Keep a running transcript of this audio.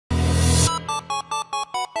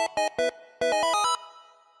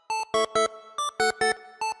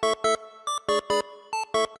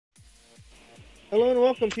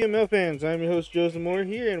welcome PML fans. I'm your host Joseph Moore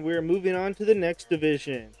here, and we're moving on to the next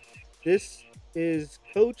division. This is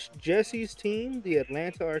Coach Jesse's team, the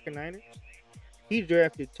Atlanta Arcaniners. He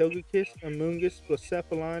drafted Togekiss, Amoonguss,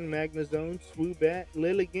 Blacephalon, Magnezone, Swoobat,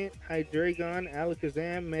 Lilligant, Hydreigon,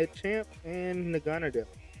 Alakazam, Medchamp, and Naganadel.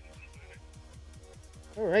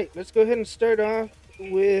 Alright, let's go ahead and start off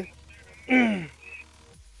with, I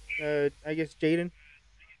guess, Jaden.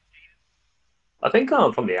 I think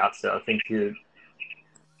from the outset, I think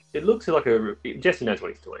it looks like Jesse knows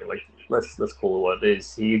what he's doing. Like let's call it what it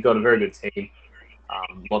is. He got a very good team. A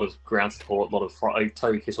lot of ground support. A lot of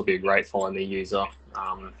Toby Kiss will be a great follow me user.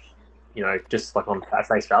 Just like on at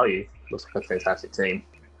face value, looks like a fantastic team.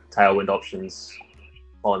 Tailwind options,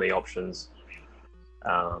 follow me options,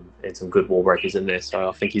 and some good wall breakers in there. So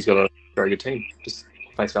I think he's got a very good team. Just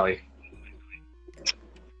face value.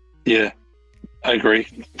 Yeah, I agree.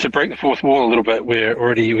 To break the fourth wall a little bit, we've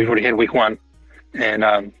already had week one,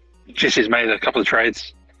 and Jesse's made a couple of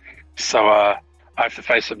trades, so I have to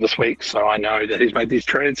face him this week. So I know that he's made these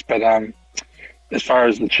trades. But as far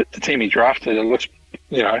as the team he drafted, it looks,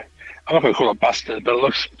 I'm not going to call it busted, but it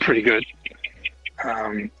looks pretty good.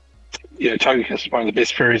 Togekiss is one of the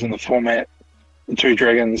best fairies in the format. The two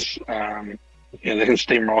dragons, they can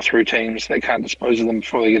steamroll through teams. They can't dispose of them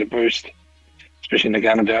before they get a boost, especially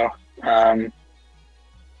Naganadel.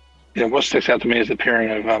 What sticks out to me is the pairing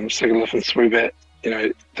of Sigilyph and Swoobat.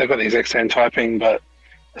 They've got the exact same typing, but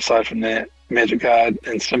aside from that, Magic Guard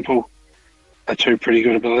and Simple are two pretty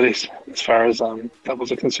good abilities as far as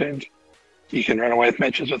doubles are concerned. You can run away with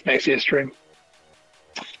matches with Maxi Stream.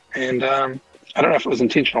 And I don't know if it was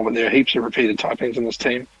intentional, but there are heaps of repeated typings in this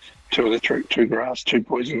team. 2 electric, 2 grass, 2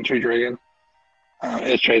 poison, 2 dragon.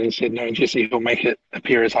 As Jaden said, no, Jesse will make it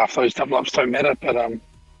appear as half those double ups don't matter, but I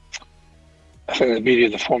think the beauty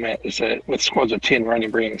of the format is that with squads of 10, we're only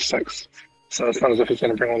bringing 6. So it's not as if he's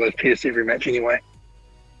going to bring all those PS every match anyway.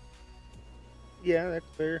 Yeah, that's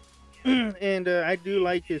fair. And I do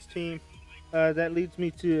like his team. That leads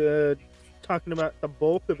me to talking about the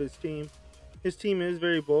bulk of his team. His team is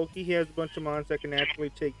very bulky. He has a bunch of mons that can naturally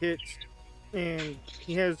take hits, and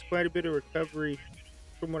he has quite a bit of recovery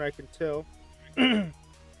from what I can tell. And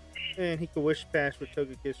he can wish pass with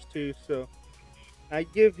Togekiss too, so I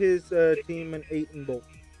give his team an 8 in bulk.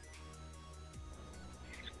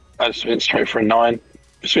 I just went straight for a 9.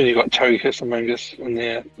 As soon as you got Togekiss and Amoonguss in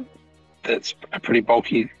there, that's a pretty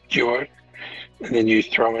bulky duo. And then you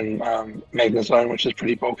throw in Magnezone, which is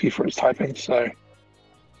pretty bulky for its typing, so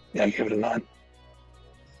yeah, I'd give it a 9.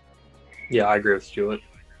 Yeah, I agree with Stuart.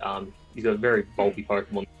 He's got a very bulky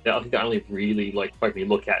Pokemon. I think the only really Pokemon you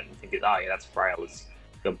look at and think is, that's frail. Is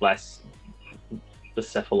the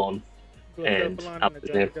Blacephalon and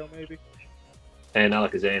Alakazam. Maybe. And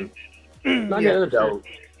Alakazam. Naganadel.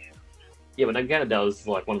 Yeah, but Naganadel is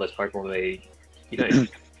like one of those Pokemon where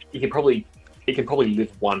it can probably live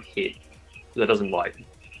one hit. That doesn't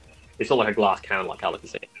it's not like a glass cannon like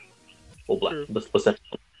Alakazam or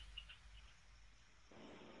Blacephalon.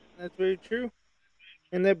 That's very true.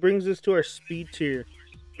 And that brings us to our speed tier.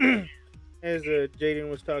 As Jaden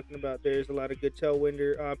was talking about, there's a lot of good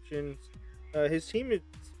tailwinder options. His team is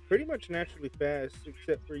pretty much naturally fast,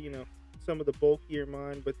 except for, some of the bulkier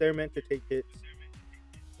mon, but they're meant to take hits.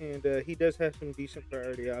 And he does have some decent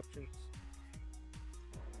priority options.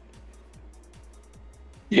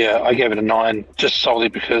 Yeah, I gave it a 9, just solely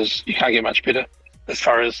because you can't get much better as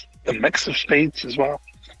far as the mix of speeds as well.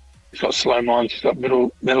 He's got slow mons, he's got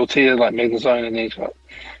middle tier like Magnezone, and then he's got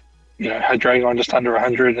Hydreigon just under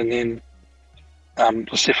 100, and then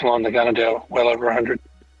Blacephalon, Naganadel well over 100.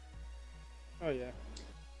 Oh yeah.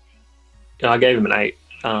 I gave him an 8.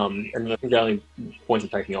 And I think the only point I'm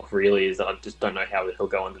taking off really is that I just don't know how he'll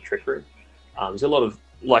go under Trick Room. There's a lot of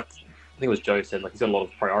I think it was Joe said, he's got a lot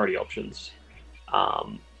of priority options.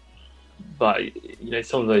 But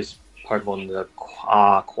some of those Pokemon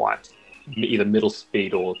are quite either middle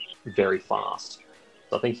speed or very fast.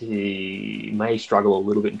 So I think he may struggle a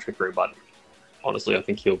little bit in Trick Room, but honestly, I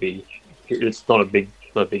think it's not a big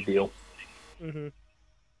deal. Mm-hmm.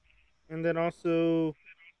 And then also,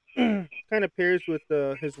 kind of pairs with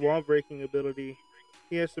his wall breaking ability.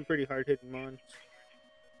 He has some pretty hard hitting mons.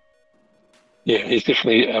 Yeah, he's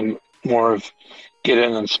definitely more of get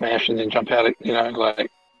in and smash and then jump out. He's not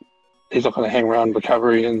going to hang around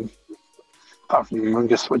recovery, and apart from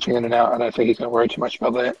Mungus switching in and out, I don't think he's going to worry too much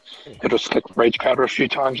about that. He'll just click Rage Powder a few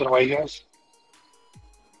times and away he goes.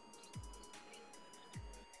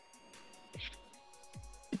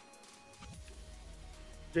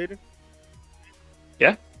 Jaden?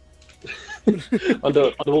 Yeah?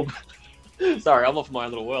 Sorry, I'm off my own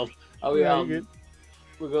little world. Yeah, good.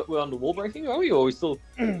 we're under wall breaking, are we? Or are we still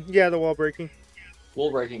Yeah, the wall breaking.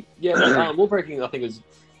 wall breaking? Yeah, no, wall breaking. I think is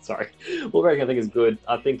sorry, wall breaking. I think is good.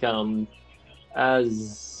 I think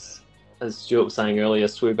as Stuart was saying earlier,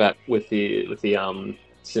 Swoobat with the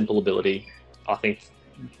simple ability, I think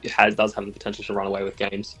does have the potential to run away with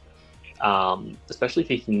games. Especially if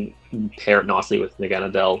he can pair it nicely with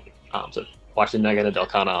Naganadel. Actually, Naganadel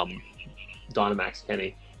can't Dynamax, can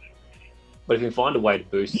he? But if you can find a way to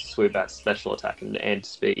boost Swoobat's special attack and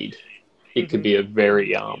speed, it could be a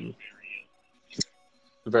very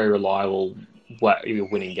very reliable way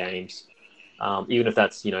of winning games. Even if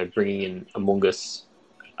that's bringing in Amoonguss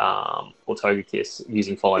or Togekiss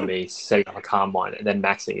using Follow Me, setting up a Carmine, and then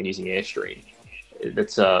maxing and using Airstream.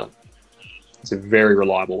 It's a very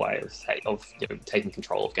reliable way of taking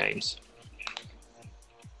control of games.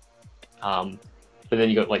 But then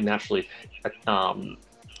you got like natural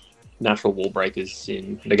wall breakers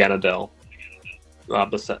in Naganadel,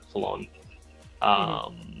 Blacephalon,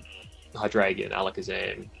 Hydreigon,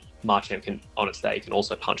 Alakazam. Marcham can, on its day, can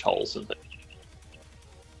also punch holes. And I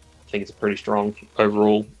think it's a pretty strong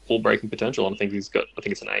overall wall breaking potential. I think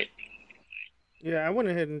it's an 8. Yeah, I went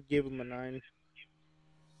ahead and gave him a 9.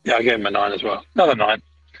 Yeah, I gave him a 9 as well. Another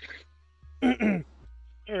 9.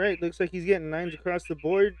 All right, looks like he's getting 9s across the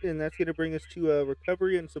board, and that's going to bring us to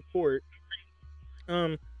recovery and support.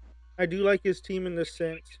 I do like his team in this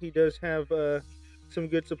sense. He does have some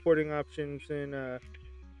good supporting options in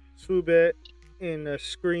Swoobet and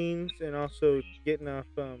screens, and also getting off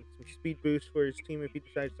some speed boost for his team if he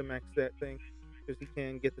decides to max that thing, because he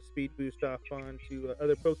can get the speed boost off onto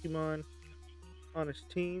other Pokemon on his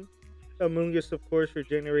team. Amoonguss, of course,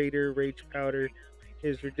 Regenerator, Rage Powder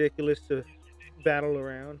is ridiculous to battle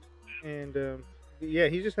around, and yeah,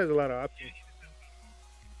 he just has a lot of options.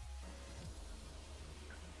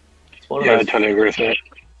 Yeah, I totally agree with that.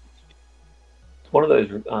 It's one of those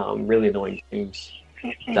really annoying teams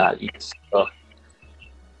that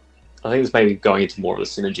I think it's maybe going into more of the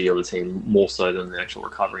synergy of the team more so than the actual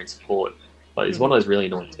recovery and support. But it's one of those really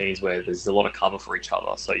annoying teams where there's a lot of cover for each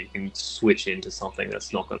other, so you can switch into something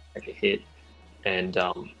that's not going to take a hit, and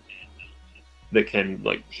that can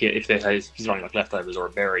hit if he's running like leftovers or a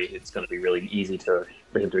berry. It's going to be really easy for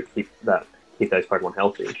him to keep those Pokemon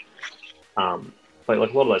healthy. But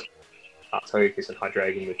like a lot of those Togekiss and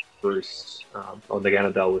Hydreigon with Roost, or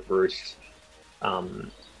Naganadel with Roost,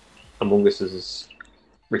 Amoonguss's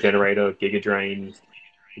Regenerator, Giga Drain,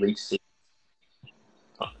 Leech Seed.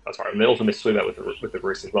 Oh, sorry, and also missed Swoobat with the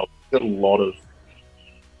Roost as well. He's got a lot of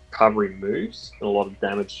covering moves and a lot of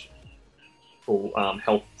damage or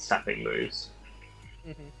health sapping moves.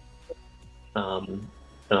 And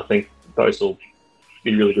I think those will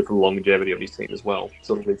be really good for the longevity of his team as well.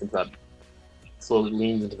 Sort of leans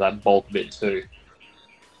into that bulk bit too.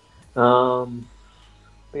 But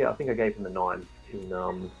yeah, I think I gave him a 9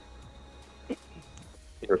 in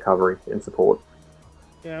recovery and support.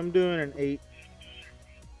 Yeah, I'm doing an 8.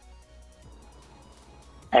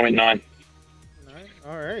 I'm at 9. 9?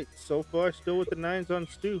 Alright, so far still with the 9s on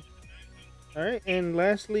Stu. Alright, and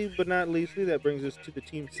lastly but not leastly, that brings us to the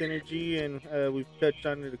team synergy, and we've touched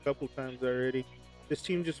on it a couple times already. This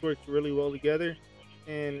team just works really well together,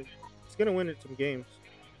 and it's going to win at some games.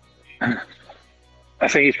 I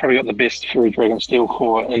think he's probably got the best Fury Dragon Steel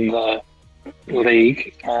core in the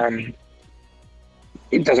league.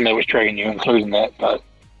 It doesn't matter which dragon you include in that, but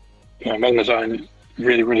Magnezone,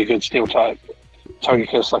 really, really good Steel type.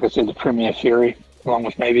 Togekiss, like I said, the Premier Fury, along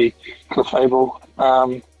with maybe Clefable,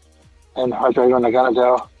 and Hydreigon and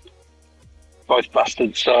Naganadel, both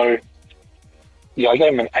busted. So, yeah, I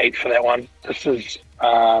gave him an 8 for that one. This is,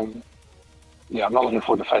 I'm not looking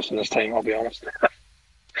forward to facing this team, I'll be honest.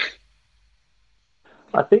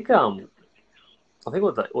 I think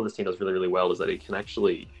what this team does really, really well is that it can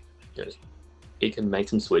actually, it can make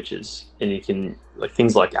some switches, and you can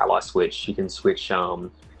things like ally switch. You can switch,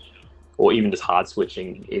 or even just hard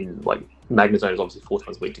switching in Magnezone is obviously 4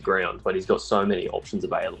 times weak to ground, but he's got so many options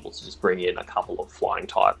available to just bring in a couple of flying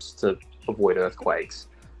types to avoid earthquakes,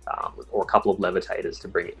 or a couple of levitators to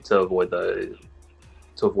avoid those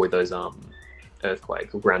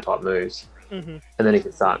earthquake or ground type moves, and then he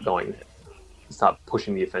can start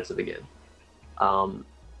pushing the offensive again.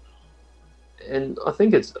 And I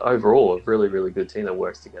think it's overall a really, really good team that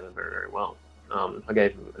works together very, very well. I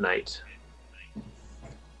gave him an 8.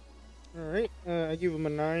 Alright, I give him a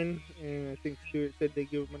 9, and I think Stuart said they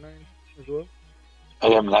give him a 9 as well. I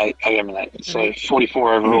gave him an 8. So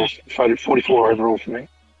 44 overall. 44 overall for me.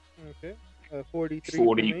 Okay. 43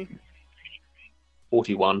 40, for me.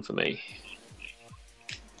 41 for me.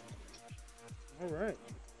 Alright.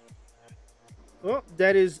 Well,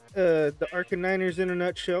 that is the Arcaniners in a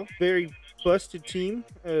nutshell. Very busted team.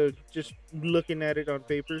 Just looking at it on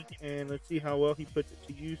paper, and let's see how well he puts it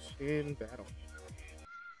to use in battle.